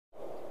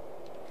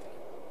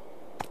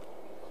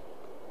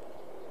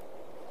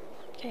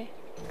Okay.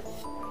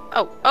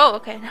 Oh,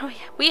 okay. Now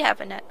we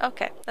have a net.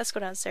 Okay, let's go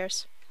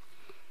downstairs.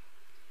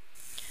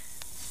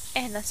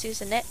 And let's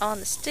use a net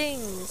on the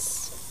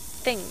things.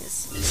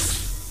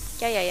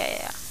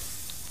 Yeah.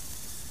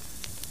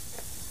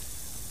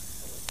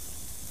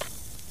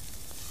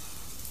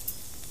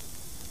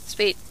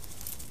 Sweet.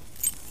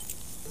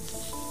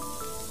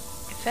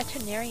 A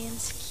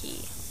veterinarian's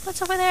key.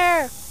 What's over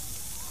there?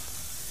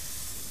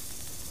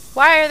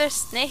 Why are there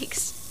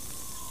snakes?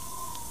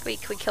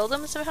 Wait, can we kill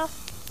them somehow?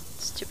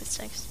 Stupid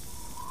snakes.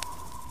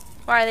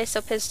 Why are they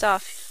so pissed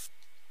off?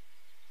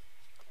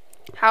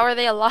 How are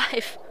they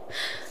alive?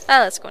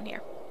 Let's go in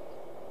here.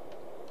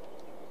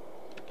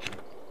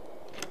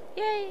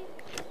 Yay!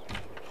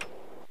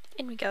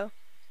 In we go.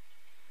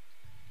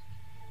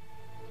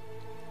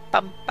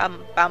 Bum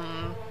bum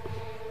bum.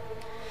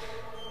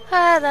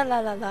 Ah la la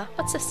la la.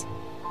 What's this?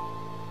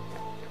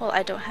 Well,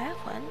 I don't have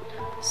one,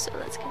 so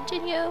let's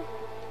continue.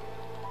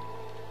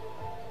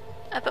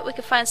 I bet we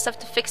could find stuff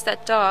to fix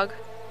that dog.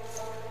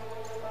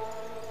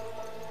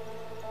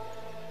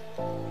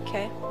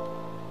 Okay.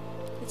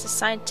 It's a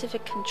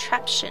scientific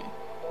contraption.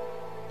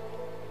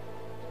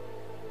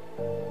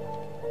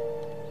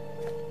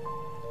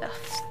 Ugh.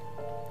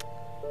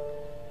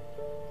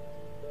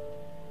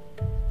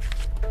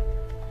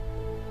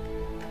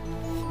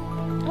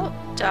 Oh,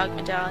 dog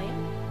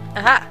medallion.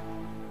 Aha!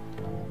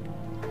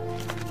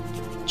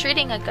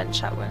 Treating a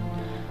gunshot wound.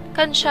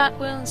 Gunshot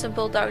wounds in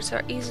bulldogs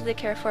are easily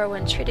cared for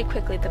when treated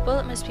quickly. The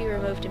bullet must be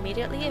removed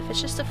immediately. If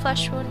it's just a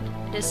flesh wound,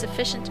 it is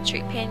sufficient to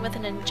treat pain with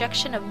an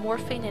injection of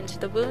morphine into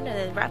the wound and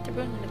then wrap the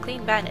wound in a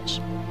clean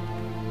bandage.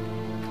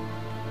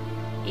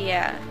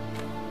 Yeah.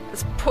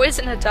 Let's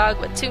poison a dog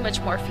with too much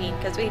morphine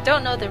because we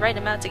don't know the right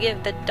amount to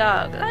give the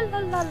dog. La la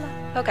la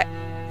la. Okay.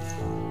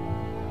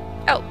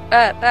 Oh,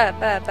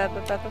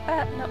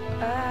 no.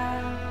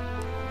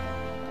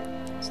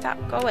 Stop.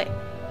 Go away.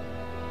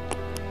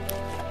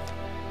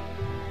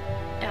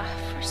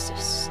 So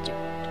stupid.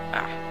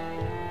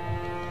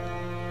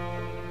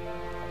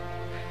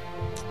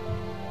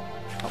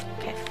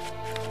 Okay.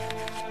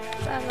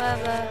 Blah blah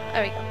blah.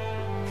 There we go.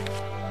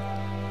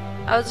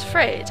 I was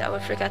afraid I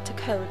would forget the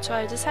code, so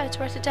I decided to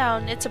write it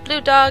down. It's a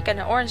blue dog, and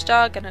an orange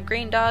dog, and a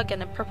green dog,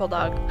 and a purple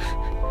dog.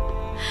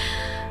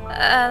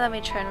 Let me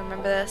try and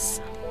remember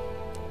this.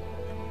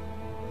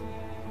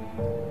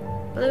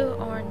 Blue,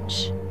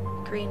 orange,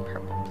 green,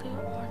 purple. Blue,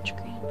 orange,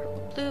 green,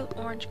 purple. Blue,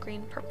 orange,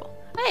 green, purple.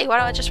 Hey, why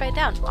don't I just write it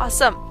down?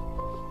 Awesome!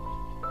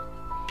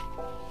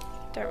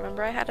 Don't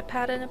remember I had a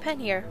pad and a pen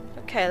here.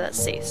 Okay,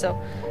 let's see.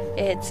 So,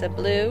 it's a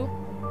blue,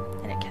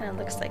 and it kind of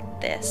looks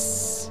like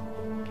this.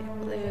 Okay,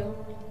 blue.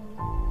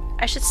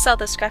 I should sell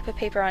the scrap of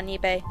paper on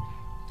eBay.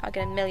 I'll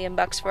get $1 million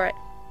for it.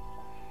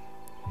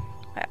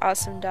 My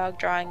awesome dog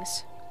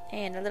drawings.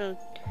 And a little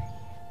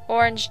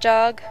orange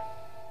dog.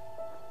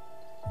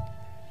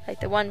 Like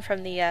the one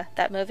from the,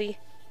 that movie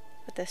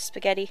with the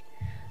spaghetti.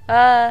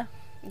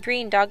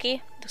 Green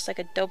doggy. Looks like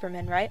a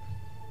Doberman, right?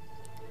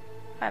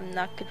 I'm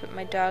not good with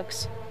my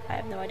dogs. I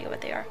have no idea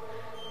what they are.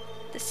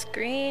 This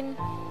green.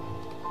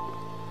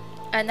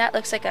 And that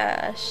looks like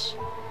a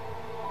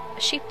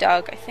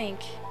sheepdog, I think.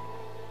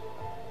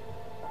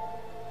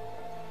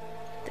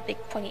 The big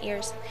pointy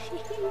ears.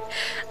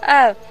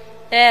 Oh,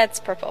 yeah, it's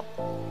purple.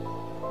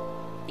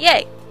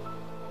 Yay!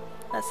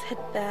 Let's head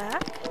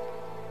back.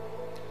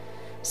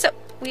 So,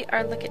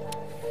 we're looking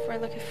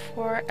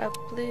for a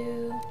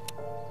blue.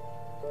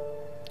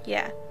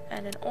 Yeah,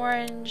 and an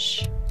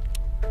orange.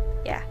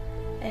 Yeah,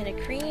 and a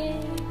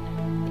green.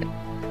 Yep,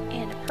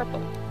 and a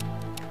purple.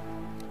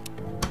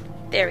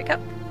 There we go.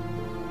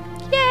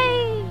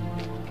 Yay!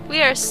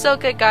 We are so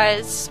good,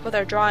 guys, with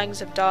our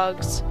drawings of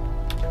dogs.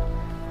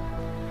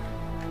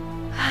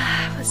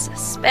 What's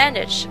this?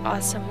 Bandage.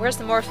 Awesome. Where's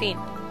the morphine?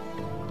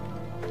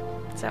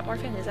 Is that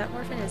morphine? Is that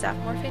morphine? Is that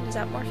morphine? Is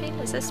that morphine?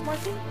 Is this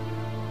morphine?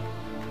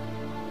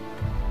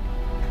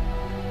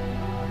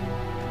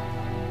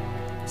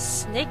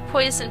 Snake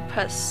poison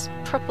plus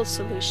purple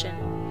solution.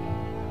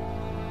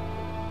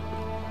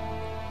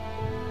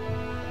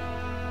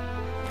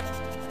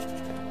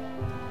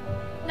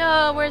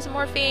 No, where's the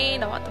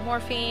morphine? I want the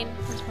morphine.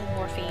 Where's my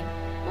morphine?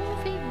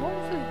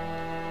 Morphine.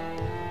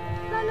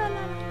 La la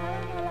la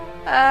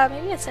la la.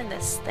 Maybe it's in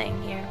this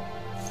thing here.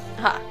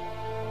 Aha.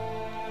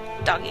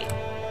 Doggy.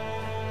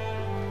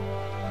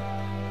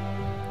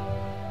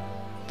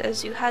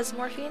 Does you has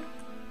morphine?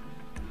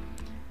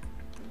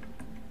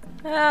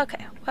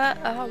 Okay, what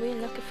are we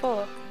looking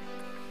for?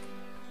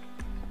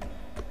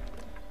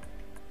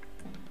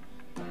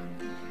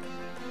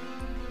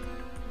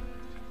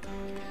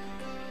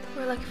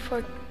 We're looking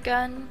for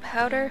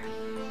gunpowder.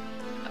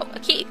 Oh, a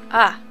key.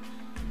 Ah.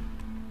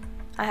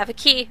 I have a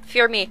key.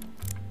 Fear me.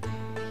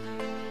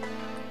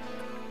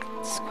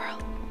 Squirrel.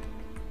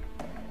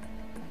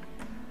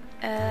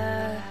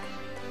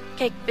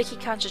 Okay, Vicky,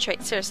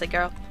 concentrate. Seriously,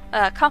 girl.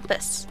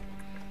 Compass.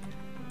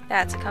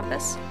 That's a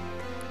compass.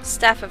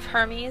 Staff of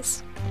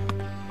Hermes.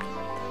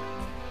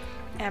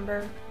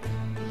 Amber.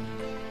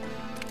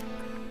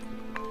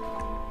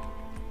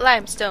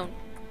 Limestone.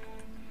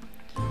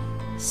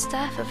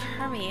 Staff of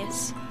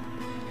Hermes.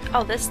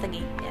 Oh, this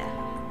thingy, yeah.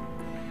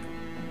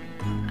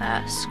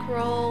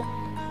 Scroll.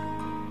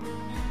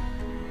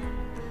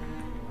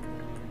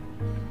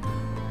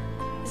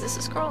 Is this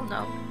a scroll?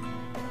 No.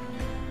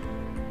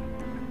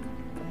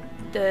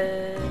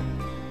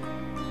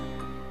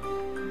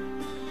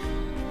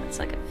 It's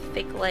like a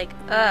fake leg.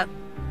 I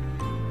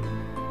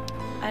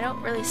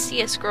don't really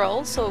see a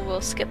scroll, so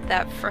we'll skip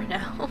that for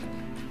now.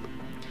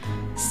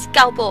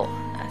 Scalpel.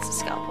 That's a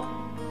scalpel.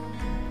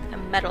 A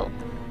metal.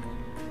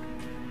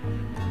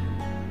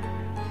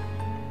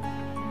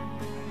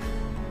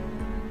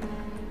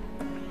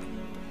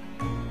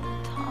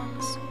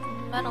 Tongs.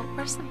 Metal.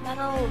 Where's the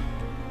metal?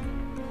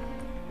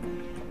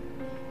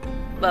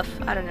 Buff.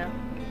 I don't know.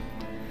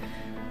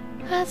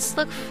 Let's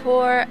look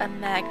for a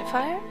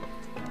magnifier.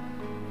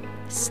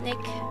 Snake.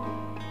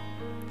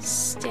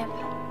 Stamp.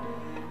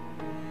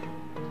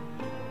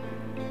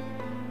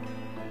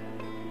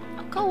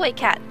 Oh, go away,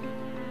 cat.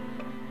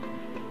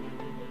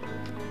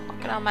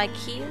 Walking on my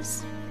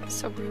keys.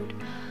 So rude.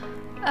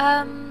 What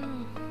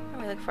am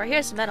I looking for?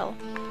 Here's metal.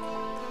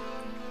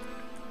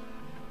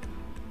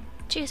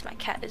 Jeez, my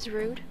cat is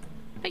rude.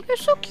 But you're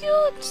so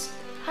cute!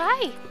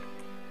 Hi!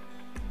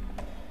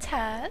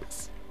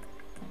 Taz?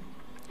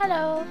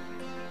 Hello!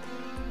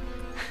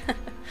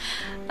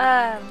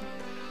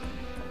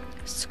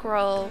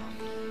 Scroll.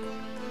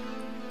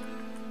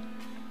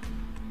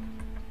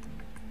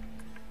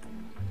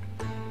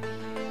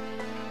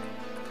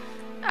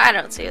 I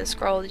don't see a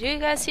scroll. Do you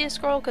guys see a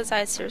scroll? Because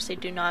I seriously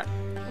do not.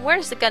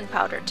 Where's the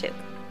gunpowder too?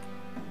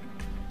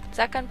 Is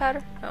that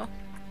gunpowder? No.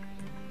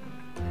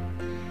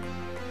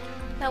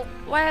 Now,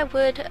 why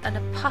would an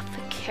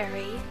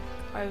apothecary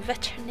or a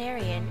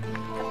veterinarian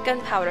have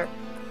gunpowder?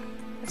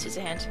 Let's use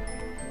a hand.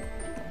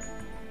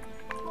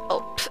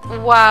 Oh,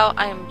 wow,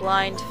 I am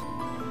blind.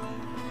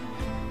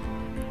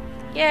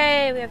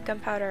 Yay, we have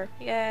gunpowder.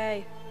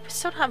 Yay. We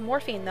still don't have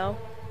morphine though.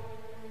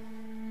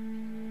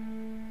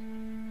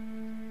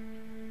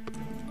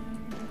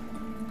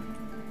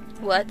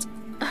 What?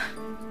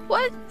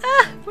 What?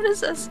 Ah, what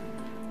is this?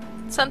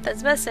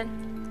 Something's missing.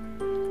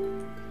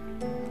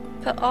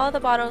 Put all the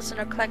bottles in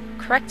their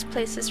correct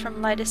places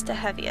from lightest to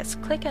heaviest.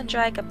 Click and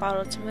drag a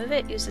bottle to move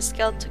it. Use the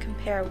scale to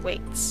compare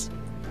weights.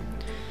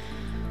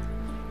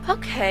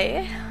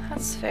 Okay,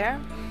 that's fair.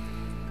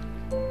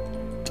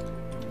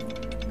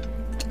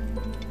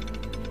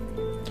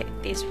 Okay,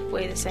 these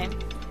weigh the same.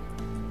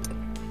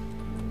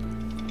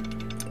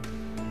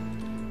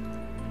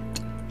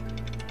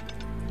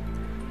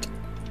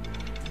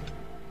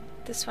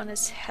 This one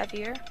is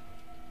heavier.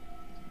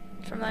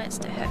 From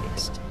lightest to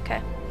heaviest.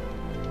 Okay.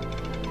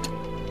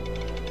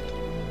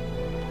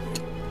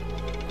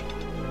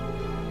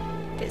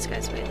 These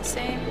guys weigh the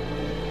same.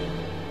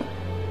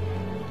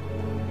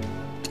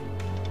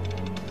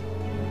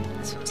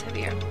 This one's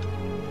heavier.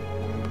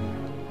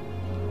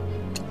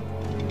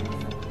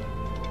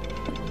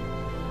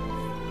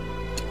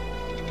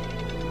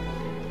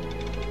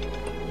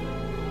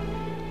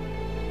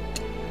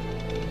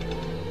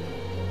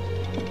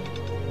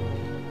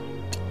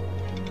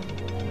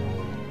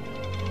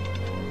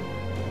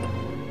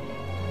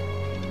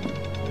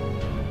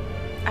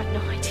 I have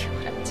no idea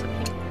what I'm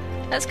doing.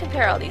 Let's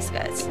compare all these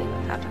guys, see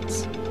what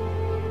happens.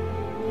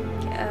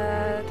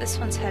 Okay, this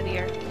one's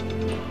heavier.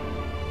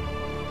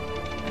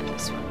 And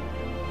this one.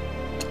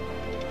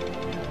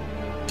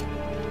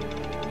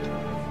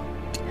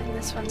 And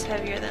this one's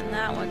heavier than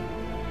that one.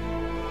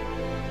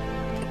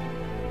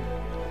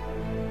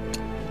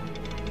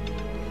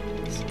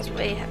 This one's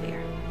way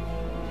heavier.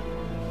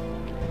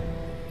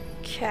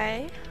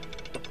 Okay.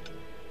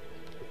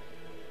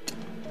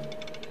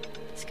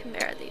 Let's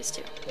compare these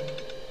two.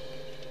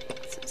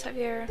 This one's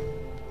heavier.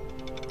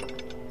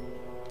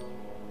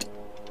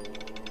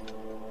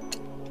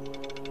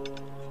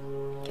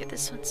 Okay,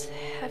 this one's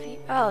heavy.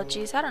 Oh,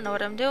 geez, I don't know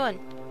what I'm doing.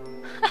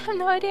 I have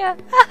no idea.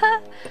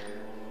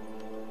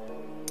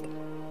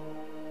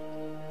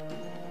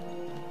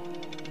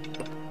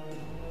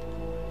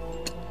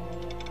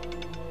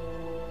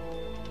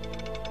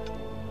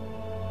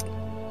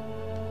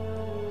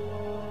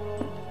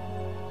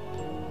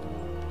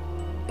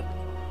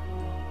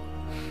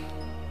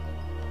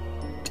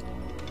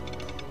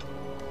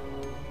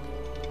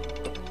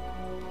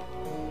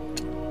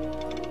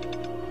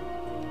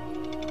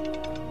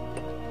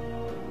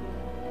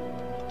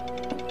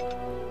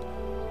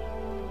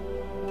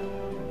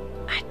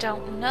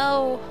 Don't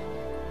know.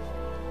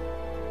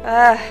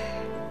 That's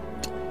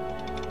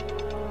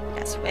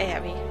way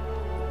heavy.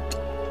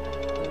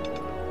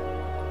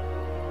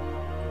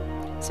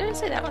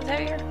 Seriously, that one's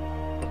heavier?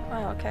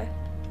 Oh, okay.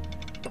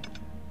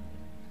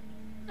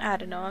 I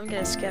don't know, I'm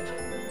gonna skip.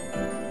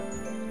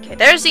 Okay,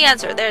 there's the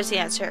answer, there's the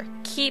answer.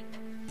 Keep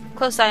a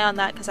close eye on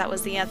that, because that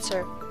was the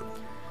answer.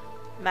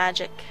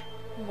 Magic.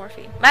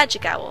 Morphine.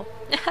 Magic owl.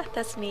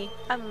 That's me.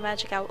 I'm a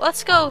magic owl.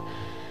 Let's go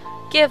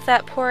give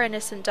that poor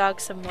innocent dog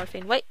some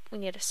morphine. Wait, we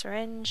need a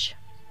syringe.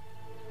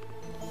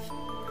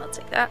 I'll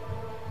take that.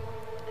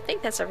 I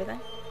think that's everything.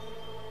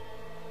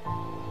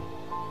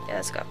 Yeah,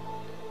 let's go.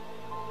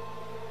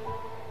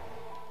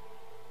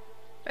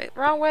 Wait,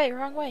 Wait, wrong way,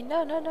 wrong way.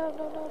 No, no, no,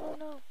 no, no, no,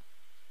 no.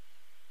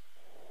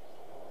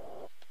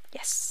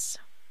 Yes.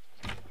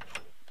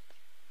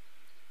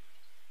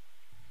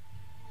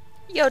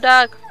 Yo,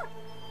 dog.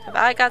 Have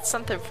I got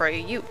something for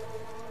you?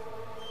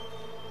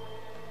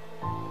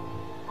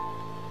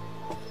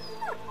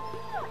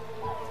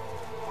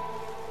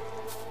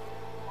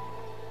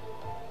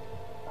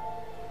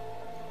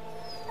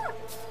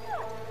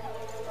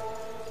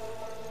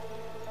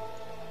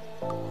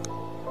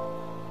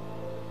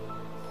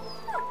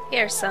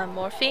 Here's some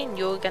morphine.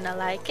 You're gonna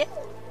like it.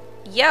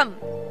 Yum!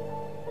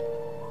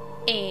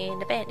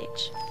 And a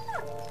bandage.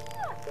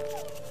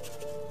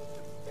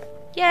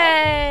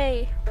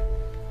 Yay!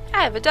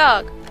 I have a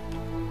dog.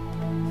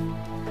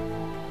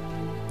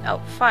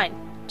 Oh, fine.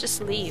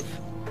 Just leave.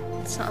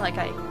 It's not like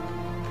I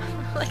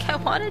like I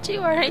wanted to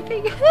or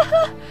anything.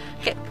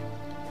 Okay.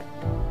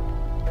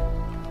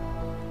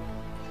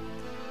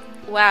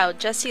 Wow,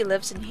 Jessie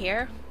lives in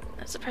here?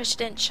 I'm surprised she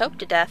didn't choke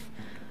to death.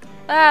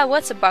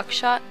 What's a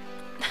buckshot?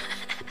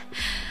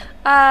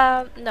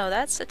 No,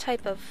 that's a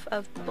type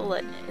of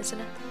bullet, isn't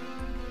it?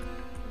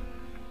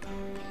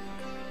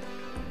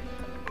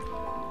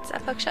 Is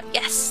that buckshot?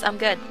 Yes, I'm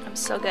good. I'm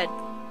so good.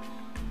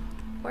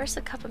 Where's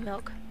the cup of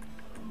milk?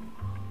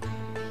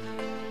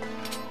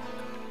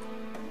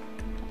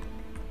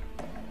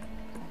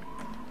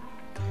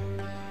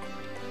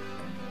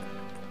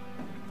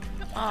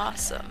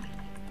 Awesome.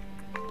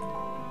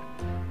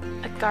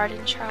 A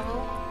garden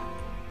trowel.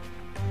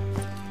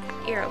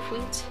 Ear of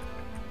wheat.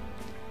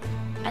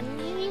 A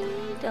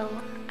needle.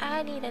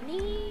 I need a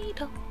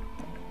needle.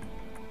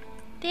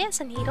 There's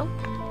a needle.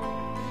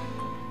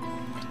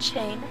 A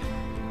chain.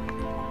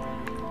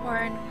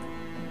 Horn.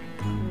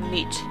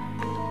 Meat.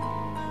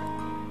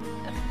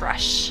 A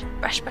brush.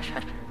 Brush, brush,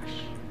 brush,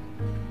 brush.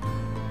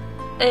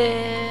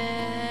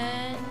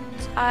 And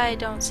I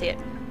don't see it.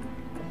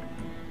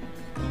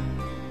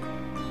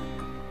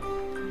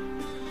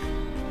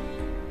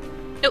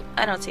 Nope,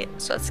 I don't see it.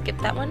 So let's skip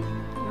that one.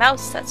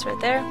 Mouse, that's right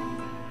there.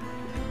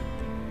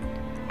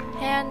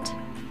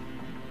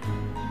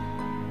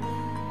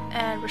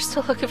 And we're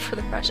still looking for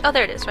the brush. Oh,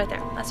 there it is, right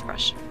there. That's a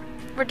brush.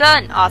 We're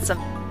done! Awesome.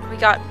 We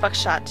got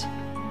buckshot.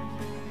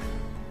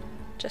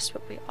 Just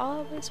what we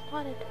always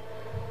wanted.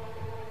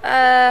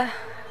 It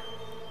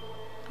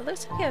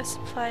looks like we have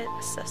supply.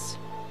 What's this?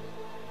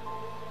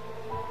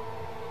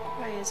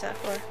 What do I use that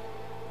for?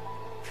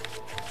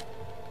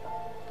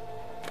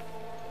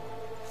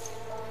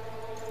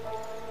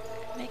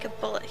 Make a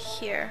bullet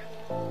here.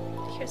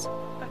 Here's a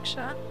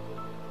buckshot.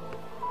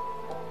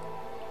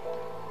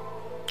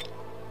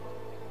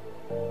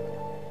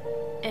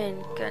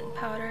 And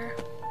gunpowder.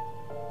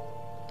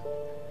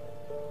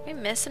 Are we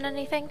missing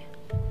anything?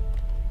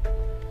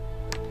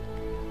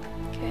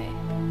 Okay.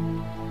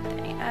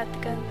 Then you add the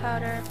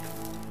gunpowder.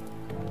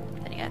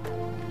 Then you add the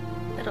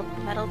little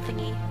metal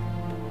thingy.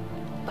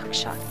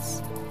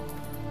 Buckshots.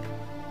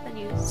 Then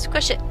you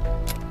squish it.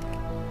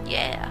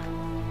 Yeah.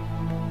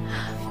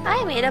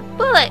 I made a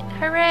bullet!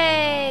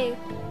 Hooray!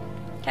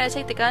 Can I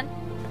take the gun?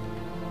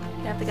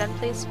 Can I have the gun,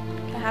 please?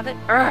 Can I have it?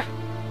 Urgh.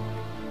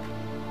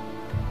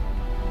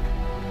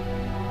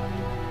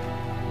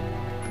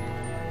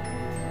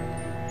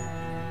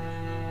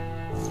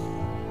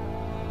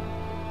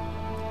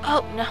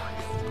 Oh, no.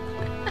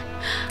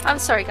 I'm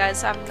sorry,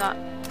 guys. I'm not...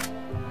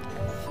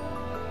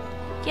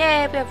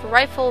 Yay, we have a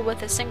rifle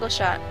with a single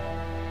shot.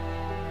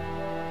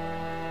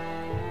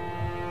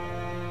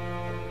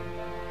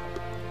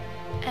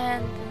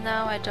 And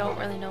now I don't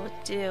really know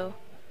what to do.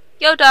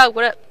 Yo, dog,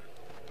 what up?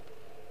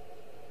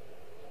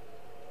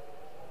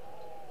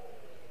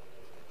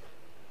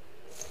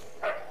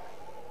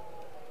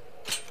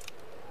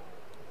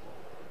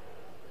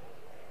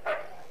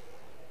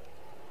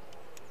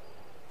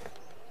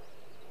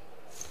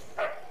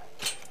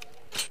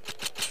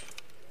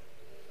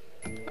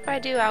 What do I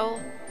do, owl?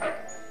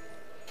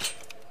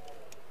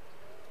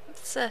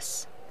 What's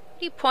this?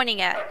 What are you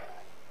pointing at?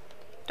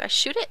 Do I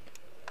shoot it?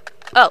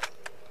 Oh.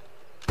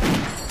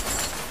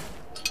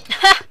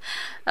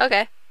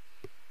 Okay.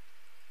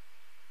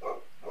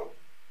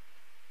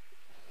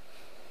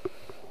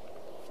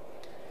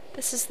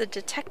 This is the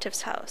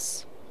detective's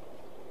house.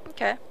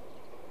 Okay.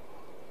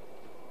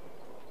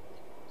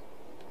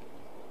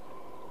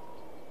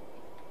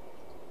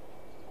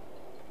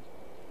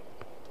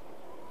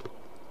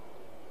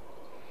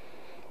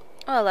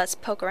 Well, let's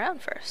poke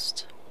around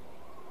first.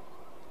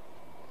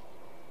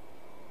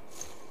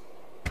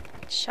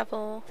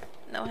 Shovel,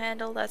 no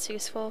handle, that's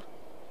useful.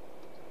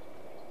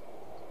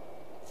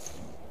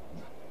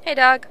 Hey,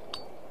 dog.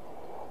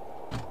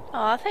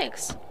 Aw,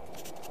 thanks.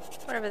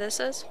 Whatever this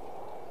is.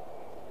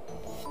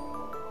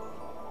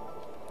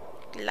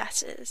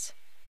 Glasses.